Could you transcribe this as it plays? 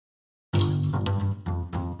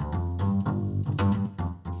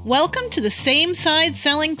Welcome to the Same Side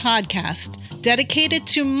Selling Podcast, dedicated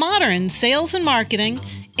to modern sales and marketing,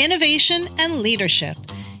 innovation, and leadership.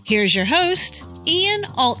 Here's your host, Ian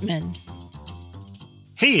Altman.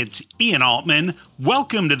 Hey, it's Ian Altman.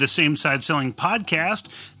 Welcome to the Same Side Selling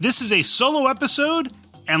Podcast. This is a solo episode,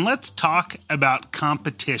 and let's talk about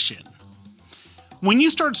competition. When you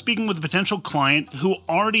start speaking with a potential client who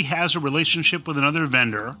already has a relationship with another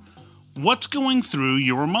vendor, what's going through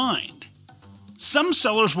your mind? Some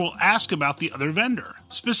sellers will ask about the other vendor.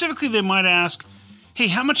 Specifically, they might ask, hey,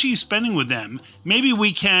 how much are you spending with them? Maybe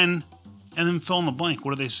we can, and then fill in the blank.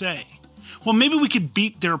 What do they say? Well, maybe we could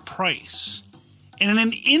beat their price. And in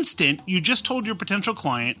an instant, you just told your potential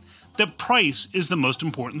client that price is the most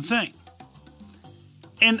important thing.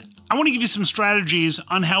 And I want to give you some strategies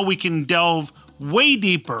on how we can delve way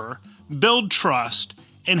deeper, build trust,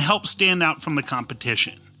 and help stand out from the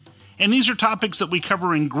competition. And these are topics that we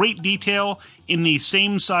cover in great detail in the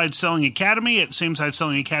Same Side Selling Academy at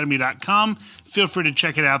samesidesellingacademy.com. Feel free to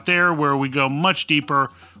check it out there, where we go much deeper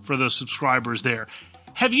for those subscribers there.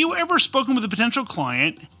 Have you ever spoken with a potential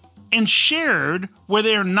client and shared where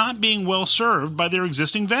they are not being well served by their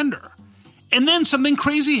existing vendor? And then something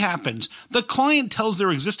crazy happens. The client tells their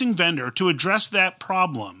existing vendor to address that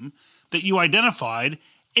problem that you identified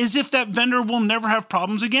as if that vendor will never have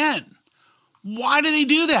problems again. Why do they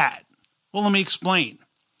do that? Well, let me explain.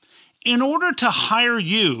 In order to hire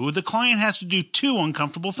you, the client has to do two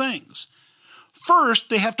uncomfortable things. First,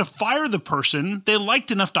 they have to fire the person they liked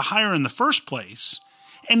enough to hire in the first place.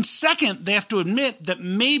 And second, they have to admit that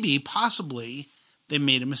maybe, possibly, they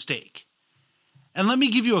made a mistake. And let me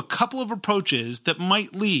give you a couple of approaches that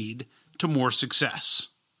might lead to more success.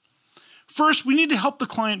 First, we need to help the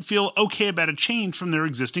client feel okay about a change from their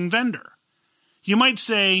existing vendor. You might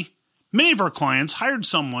say, many of our clients hired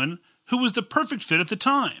someone who was the perfect fit at the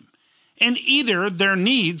time, and either their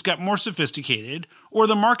needs got more sophisticated or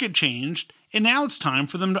the market changed, and now it's time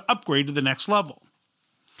for them to upgrade to the next level.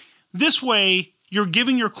 This way, you're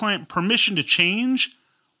giving your client permission to change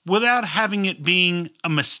without having it being a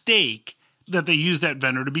mistake that they used that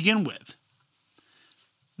vendor to begin with.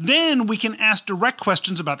 Then we can ask direct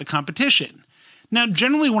questions about the competition. Now,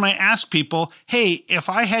 generally when I ask people, hey, if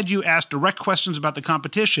I had you ask direct questions about the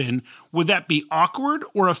competition, would that be awkward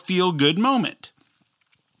or a feel-good moment?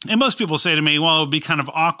 And most people say to me, well, it would be kind of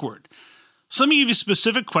awkward. So let me give you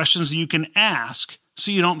specific questions that you can ask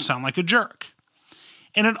so you don't sound like a jerk.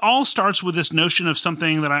 And it all starts with this notion of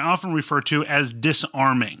something that I often refer to as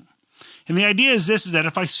disarming. And the idea is this, is that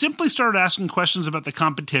if I simply started asking questions about the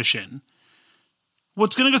competition,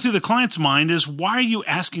 what's going to go through the client's mind is, why are you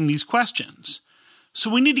asking these questions? So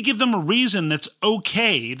we need to give them a reason that's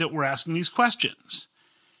okay that we're asking these questions.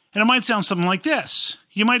 And it might sound something like this.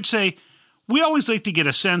 You might say, we always like to get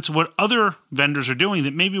a sense of what other vendors are doing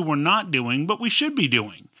that maybe we're not doing, but we should be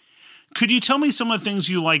doing. Could you tell me some of the things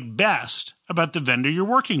you like best about the vendor you're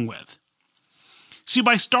working with? See,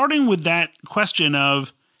 by starting with that question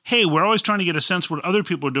of, hey, we're always trying to get a sense of what other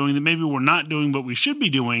people are doing that maybe we're not doing, but we should be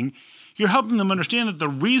doing, you're helping them understand that the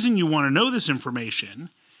reason you want to know this information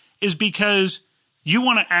is because you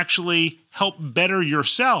want to actually help better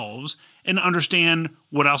yourselves and understand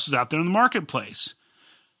what else is out there in the marketplace.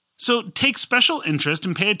 So take special interest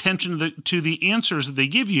and pay attention to the answers that they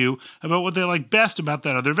give you about what they like best about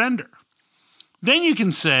that other vendor. Then you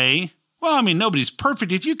can say, well, nobody's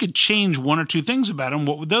perfect. If you could change one or two things about them,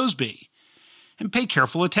 what would those be? And pay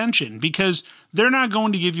careful attention, because they're not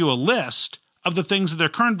going to give you a list of the things that their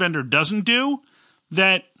current vendor doesn't do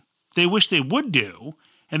that they wish they would do.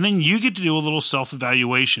 And then you get to do a little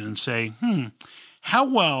self-evaluation and say, how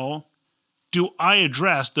well do I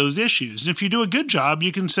address those issues? And if you do a good job,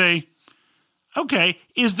 you can say, okay,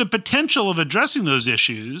 is the potential of addressing those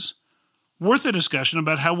issues worth a discussion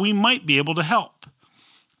about how we might be able to help?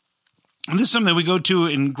 And this is something that we go to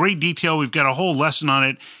in great detail. We've got a whole lesson on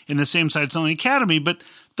it in the Same Side Selling Academy. But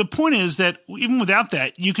the point is that even without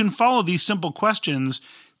that, you can follow these simple questions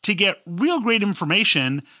to get real great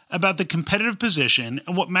information about the competitive position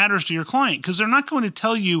and what matters to your client, because they're not going to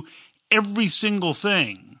tell you every single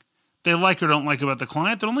thing they like or don't like about the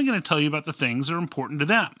client. They're only going to tell you about the things that are important to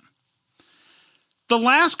them. The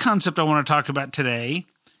last concept I want to talk about today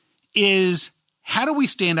is, how do we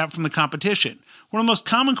stand out from the competition? One of the most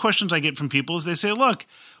common questions I get from people is they say, look,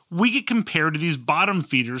 we get compared to these bottom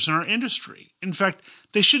feeders in our industry. In fact,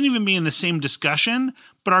 they shouldn't even be in the same discussion,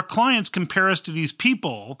 but our clients compare us to these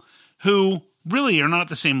people who really are not at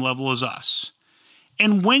the same level as us.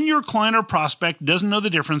 And when your client or prospect doesn't know the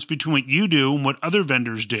difference between what you do and what other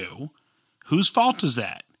vendors do, whose fault is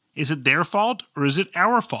that? Is it their fault or is it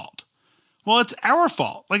our fault? Well, it's our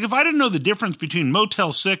fault. Like if I didn't know the difference between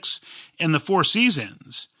Motel 6 and the Four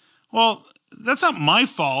Seasons, well, that's not my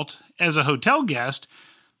fault as a hotel guest.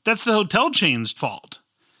 That's the hotel chain's fault.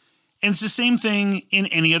 And it's the same thing in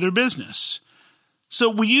any other business. So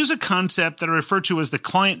we use a concept that I refer to as the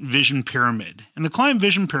client vision pyramid. And the client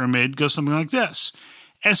vision pyramid goes something like this.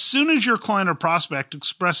 As soon as your client or prospect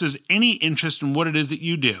expresses any interest in what it is that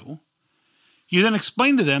you do, you then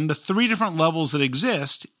explain to them the 3 different levels that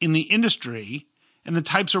exist in the industry and the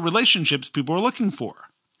types of relationships people are looking for.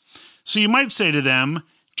 So you might say to them,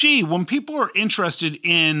 gee, when people are interested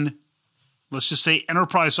in, let's just say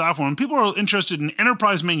enterprise software, when people are interested in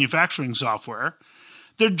enterprise manufacturing software,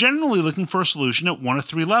 they're generally looking for a solution at 1 of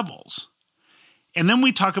 3 levels. And then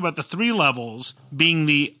we talk about the 3 levels being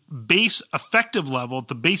the base effective level at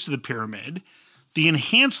the base of the pyramid, the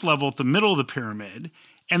enhanced level at the middle of the pyramid,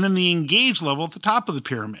 and then the engaged level at the top of the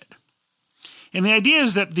pyramid. And the idea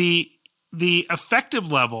is that the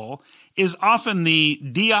effective level is often the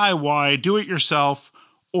DIY, do-it-yourself,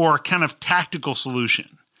 or kind of tactical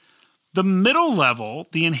solution. The middle level,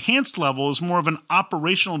 the enhanced level, is more of an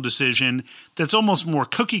operational decision that's almost more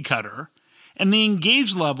cookie cutter. And the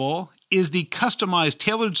engaged level is the customized,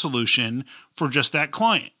 tailored solution for just that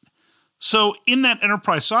client. So in that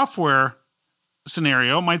enterprise software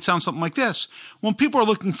scenario, it might sound something like this. When people are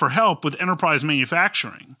looking for help with enterprise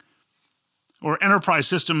manufacturing or enterprise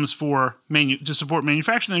systems to support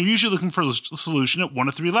manufacturing, they're usually looking for a solution at 1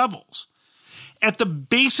 of 3 levels. At the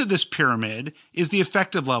base of this pyramid is the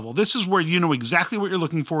effective level. This is where you know exactly what you're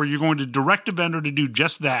looking for. You're going to direct a vendor to do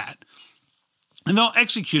just that, and they'll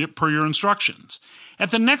execute it per your instructions. At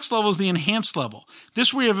the next level is the enhanced level. This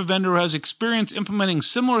is where you have a vendor who has experience implementing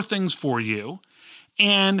similar things for you,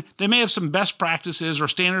 and they may have some best practices or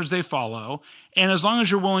standards they follow, and as long as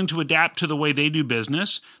you're willing to adapt to the way they do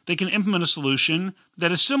business, they can implement a solution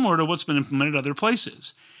that is similar to what's been implemented other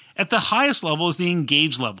places. At the highest level is the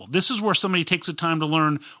engaged level. This is where somebody takes the time to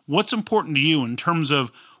learn what's important to you in terms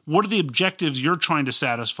of what are the objectives you're trying to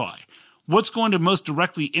satisfy, what's going to most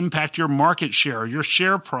directly impact your market share, your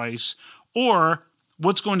share price, or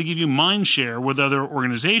what's going to give you mind share with other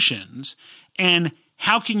organizations, and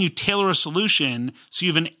how can you tailor a solution so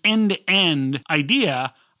you have an end-to-end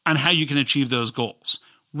idea on how you can achieve those goals.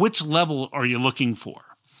 Which level are you looking for?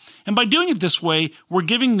 And by doing it this way, we're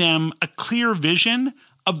giving them a clear vision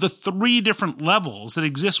of the 3 different levels that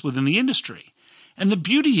exist within the industry. And the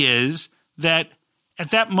beauty is that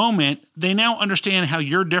at that moment, they now understand how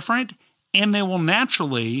you're different, and they will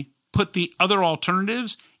naturally put the other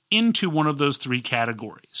alternatives into one of those 3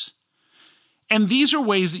 categories. And these are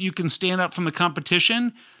ways that you can stand out from the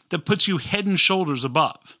competition that puts you head and shoulders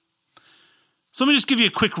above. So let me just give you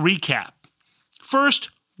a quick recap.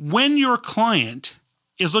 First, when your client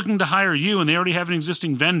is looking to hire you and they already have an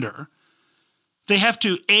existing vendor, they have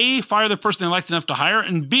to A, fire the person they liked enough to hire,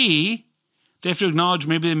 and B, they have to acknowledge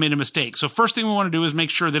maybe they made a mistake. So first thing we want to do is make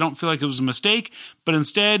sure they don't feel like it was a mistake, but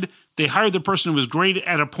instead they hired the person who was great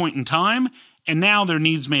at a point in time, and now their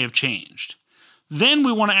needs may have changed. Then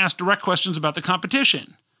we want to ask direct questions about the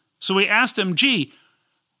competition. So we ask them, gee,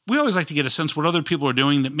 we always like to get a sense what other people are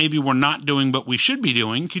doing that maybe we're not doing but we should be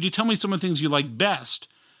doing. Could you tell me some of the things you like best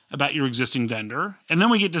about your existing vendor? And then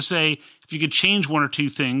we get to say, if you could change 1 or 2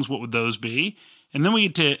 things, what would those be? And then we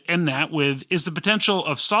get to end that with, is the potential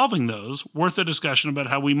of solving those worth a discussion about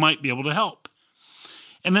how we might be able to help?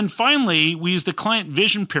 And then finally, we use the client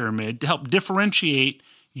vision pyramid to help differentiate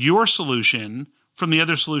your solution from the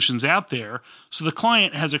other solutions out there so the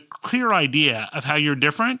client has a clear idea of how you're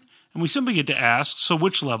different, and we simply get to ask, so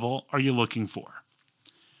which level are you looking for?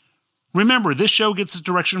 Remember, this show gets its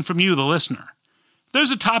direction from you, the listener. If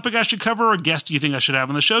there's a topic I should cover or a guest you think I should have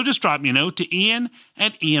on the show, just drop me a note to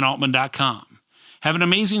ian@ianaltman.com. Have an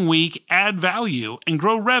amazing week, add value, and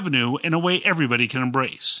grow revenue in a way everybody can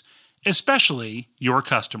embrace, especially your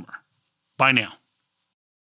customer. Bye now.